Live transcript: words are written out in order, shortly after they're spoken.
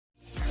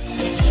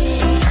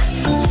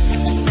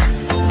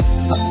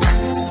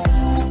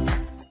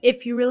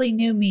If you really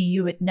knew me,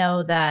 you would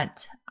know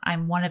that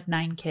I'm one of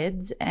 9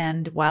 kids.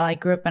 And while I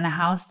grew up in a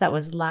house that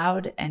was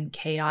loud and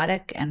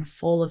chaotic and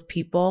full of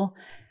people,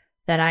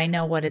 that I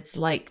know what it's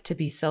like to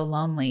be so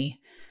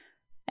lonely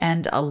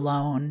and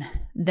alone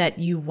that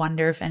you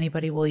wonder if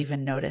anybody will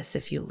even notice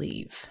if you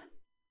leave.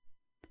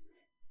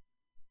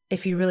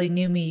 If you really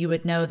knew me, you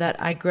would know that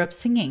I grew up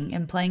singing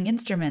and playing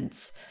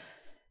instruments,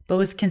 but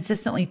was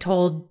consistently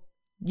told,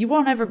 you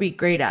won't ever be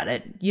great at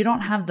it. You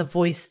don't have the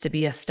voice to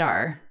be a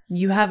star.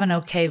 You have an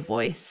okay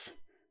voice.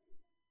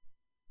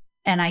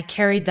 And I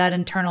carried that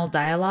internal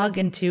dialogue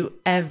into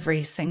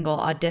every single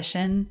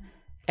audition,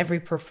 every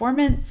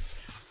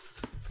performance,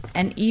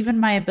 and even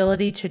my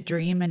ability to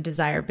dream and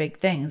desire big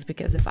things.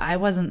 Because if I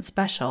wasn't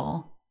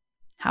special,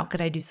 how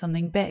could I do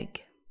something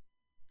big?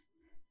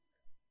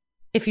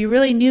 If you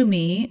really knew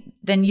me,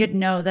 then you'd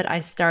know that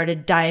I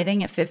started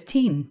dieting at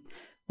 15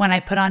 when I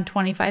put on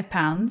 25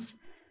 pounds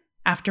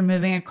after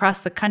moving across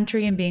the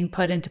country and being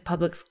put into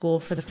public school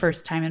for the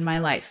first time in my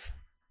life.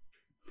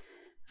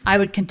 I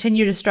would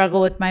continue to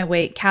struggle with my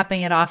weight,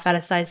 capping it off at a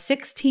size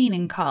 16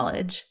 in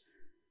college.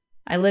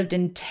 I lived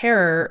in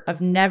terror of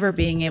never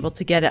being able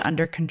to get it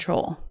under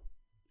control.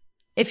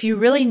 If you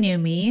really knew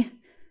me,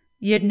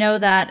 you'd know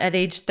that at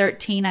age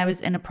 13, I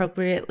was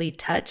inappropriately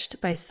touched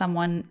by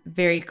someone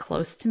very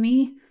close to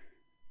me,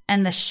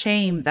 and the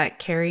shame that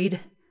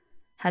carried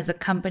has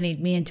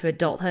accompanied me into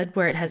adulthood,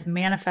 where it has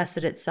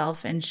manifested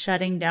itself in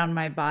shutting down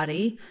my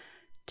body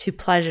to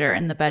pleasure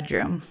in the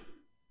bedroom.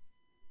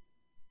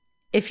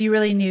 If you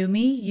really knew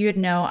me, you'd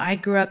know I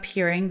grew up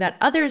hearing that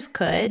others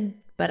could,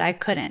 but I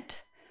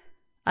couldn't.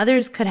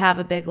 Others could have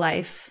a big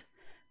life,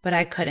 but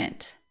I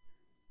couldn't.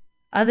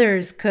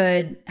 Others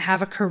could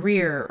have a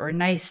career or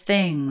nice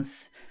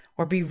things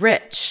or be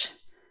rich,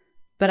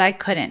 but I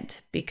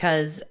couldn't,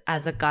 because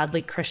as a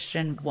godly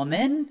Christian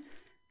woman,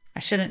 I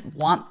shouldn't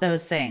want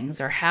those things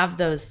or have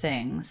those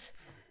things.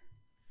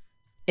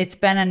 It's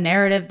been a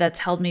narrative that's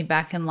held me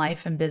back in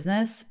life and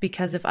business,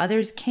 because if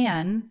others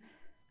can,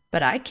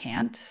 but I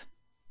can't,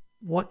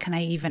 what can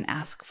I even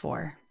ask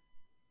for?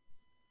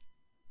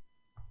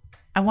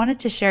 I wanted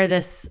to share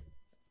this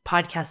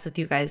podcast with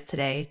you guys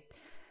today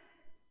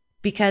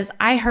because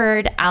I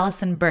heard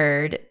Allison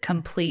Bird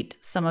complete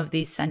some of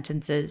these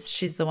sentences.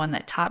 She's the one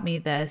that taught me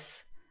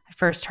this. I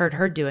first heard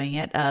her doing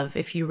it of,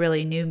 if you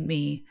really knew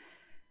me,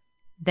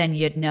 then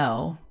you'd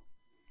know,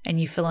 and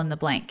you fill in the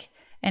blank.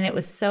 And it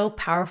was so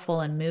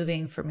powerful and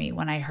moving for me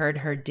when I heard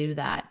her do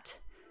that.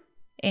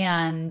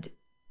 And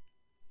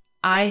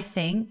I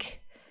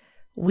think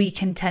we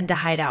can tend to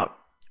hide out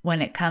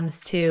when it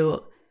comes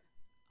to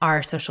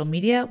our social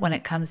media, when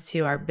it comes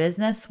to our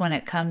business, when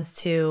it comes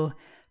to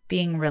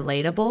being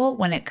relatable,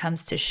 when it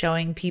comes to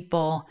showing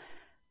people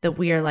that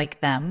we are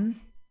like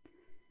them.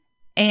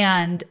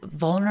 And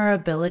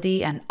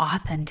vulnerability and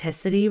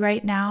authenticity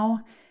right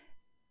now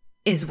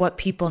is what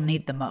people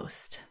need the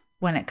most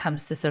when it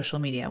comes to social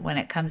media, when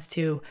it comes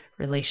to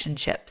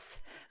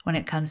relationships, when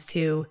it comes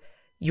to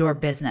your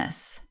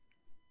business.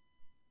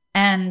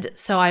 And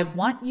so I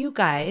want you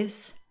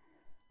guys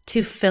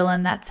to fill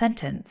in that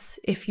sentence.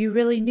 If you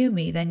really knew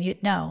me, then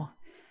you'd know.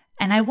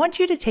 And I want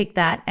you to take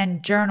that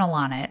and journal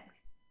on it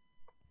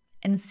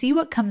and see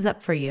what comes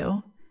up for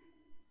you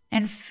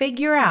and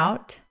figure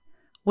out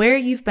where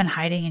you've been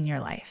hiding in your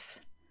life,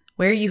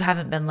 where you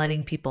haven't been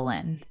letting people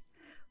in,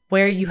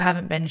 where you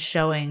haven't been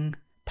showing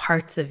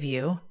parts of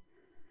you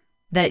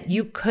that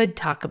you could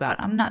talk about.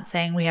 I'm not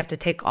saying we have to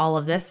take all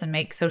of this and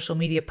make social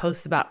media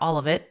posts about all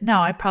of it.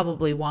 No, I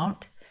probably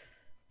won't.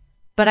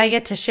 But I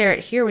get to share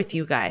it here with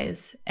you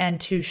guys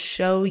and to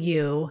show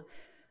you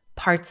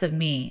parts of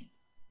me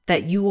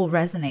that you will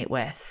resonate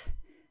with.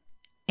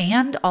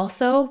 And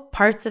also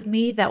parts of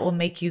me that will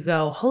make you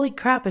go, holy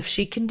crap, if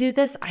she can do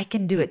this, I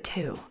can do it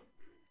too,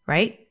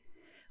 right?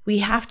 We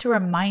have to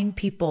remind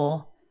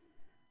people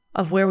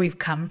of where we've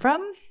come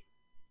from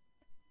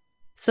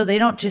so they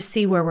don't just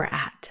see where we're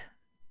at.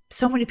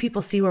 So many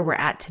people see where we're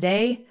at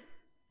today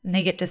and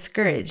they get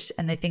discouraged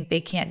and they think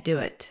they can't do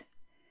it.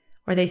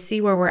 Or they see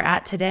where we're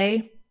at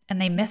today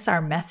and they miss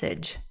our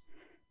message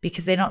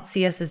because they don't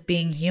see us as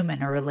being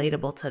human or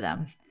relatable to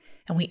them.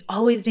 And we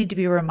always need to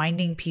be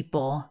reminding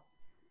people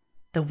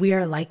that we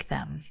are like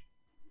them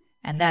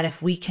and that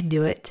if we can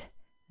do it,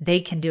 they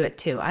can do it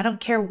too. I don't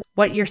care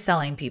what you're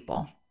selling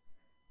people.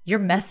 Your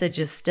message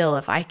is still,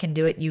 if I can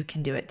do it, you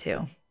can do it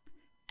too.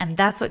 And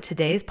that's what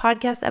today's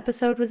podcast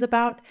episode was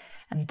about.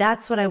 And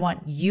that's what I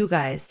want you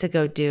guys to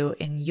go do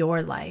in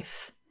your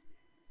life.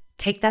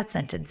 Take that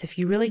sentence. If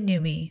you really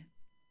knew me,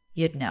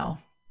 you'd know.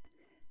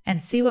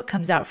 And see what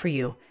comes out for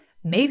you.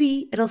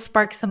 Maybe it'll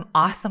spark some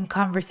awesome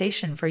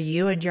conversation for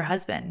you and your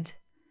husband.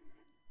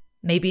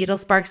 Maybe it'll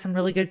spark some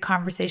really good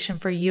conversation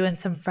for you and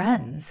some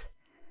friends.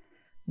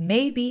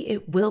 Maybe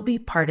it will be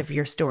part of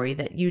your story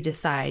that you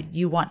decide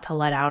you want to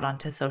let out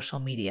onto social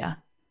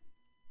media.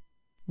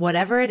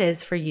 Whatever it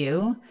is for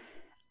you,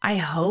 I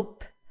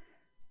hope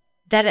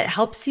that it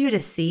helps you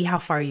to see how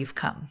far you've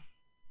come.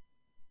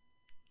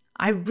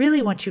 I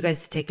really want you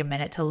guys to take a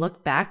minute to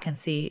look back and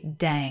see,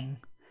 dang,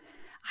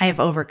 I have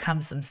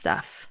overcome some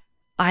stuff.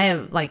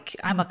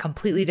 I'm a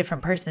completely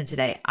different person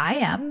today.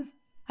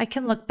 I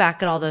can look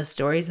back at all those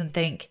stories and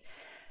think,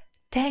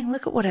 dang,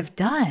 look at what I've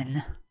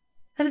done.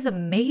 That is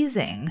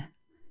amazing,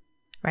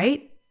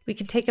 right? We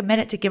can take a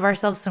minute to give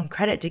ourselves some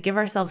credit, to give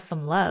ourselves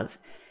some love.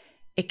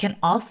 It can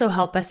also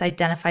help us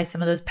identify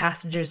some of those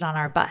passengers on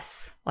our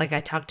bus, like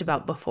I talked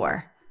about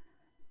before.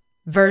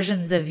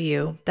 Versions of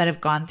you that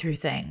have gone through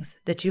things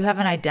that you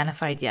haven't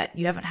identified yet.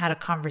 You haven't had a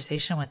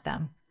conversation with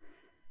them.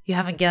 You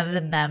haven't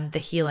given them the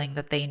healing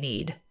that they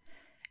need.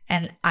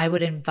 And I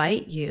would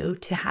invite you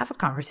to have a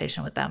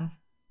conversation with them.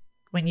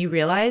 When you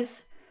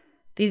realize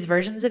these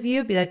versions of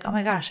you, be like, oh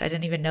my gosh, I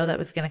didn't even know that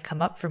was going to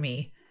come up for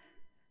me.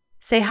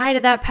 Say hi to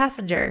that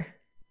passenger.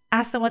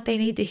 Ask them what they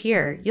need to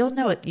hear. You'll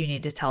know what you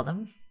need to tell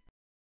them.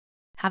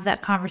 Have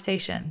that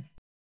conversation.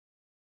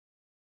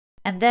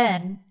 And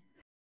then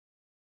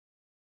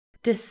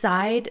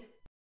decide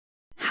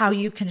how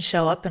you can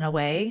show up in a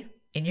way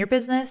in your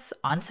business,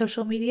 on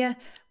social media,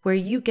 where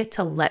you get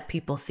to let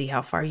people see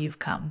how far you've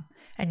come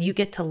and you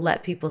get to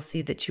let people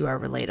see that you are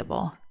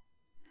relatable.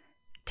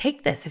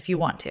 Take this if you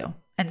want to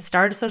and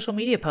start a social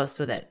media post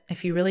with it.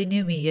 If you really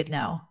knew me, you'd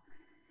know.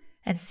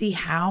 And see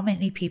how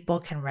many people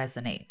can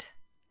resonate.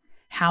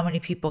 How many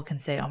people can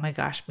say, oh my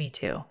gosh, me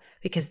too.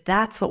 Because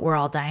that's what we're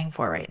all dying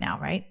for right now,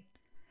 right?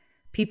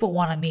 People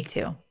want a me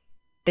too.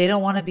 They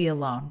don't want to be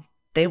alone.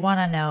 They want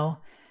to know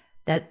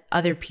that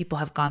other people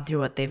have gone through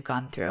what they've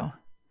gone through.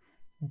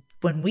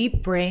 When we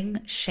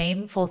bring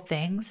shameful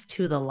things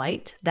to the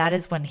light, that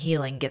is when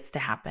healing gets to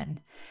happen.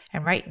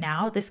 And right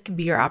now, this can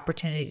be your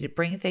opportunity to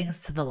bring things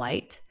to the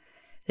light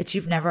that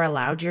you've never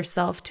allowed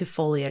yourself to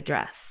fully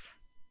address.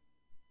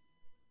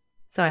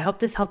 So I hope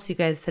this helps you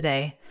guys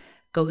today.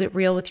 Go get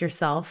real with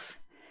yourself.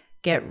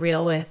 Get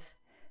real with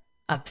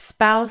a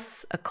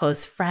spouse, a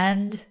close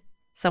friend,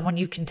 someone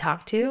you can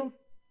talk to.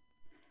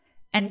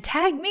 And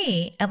tag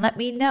me and let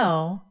me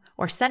know,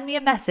 or send me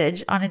a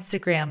message on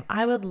Instagram.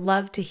 I would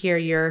love to hear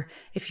your,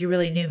 if you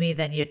really knew me,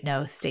 then you'd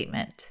know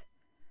statement.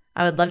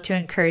 I would love to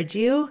encourage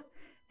you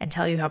and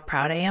tell you how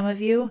proud I am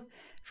of you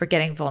for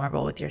getting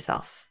vulnerable with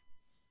yourself.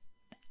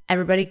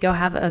 Everybody go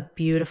have a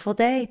beautiful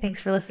day. Thanks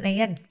for listening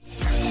in.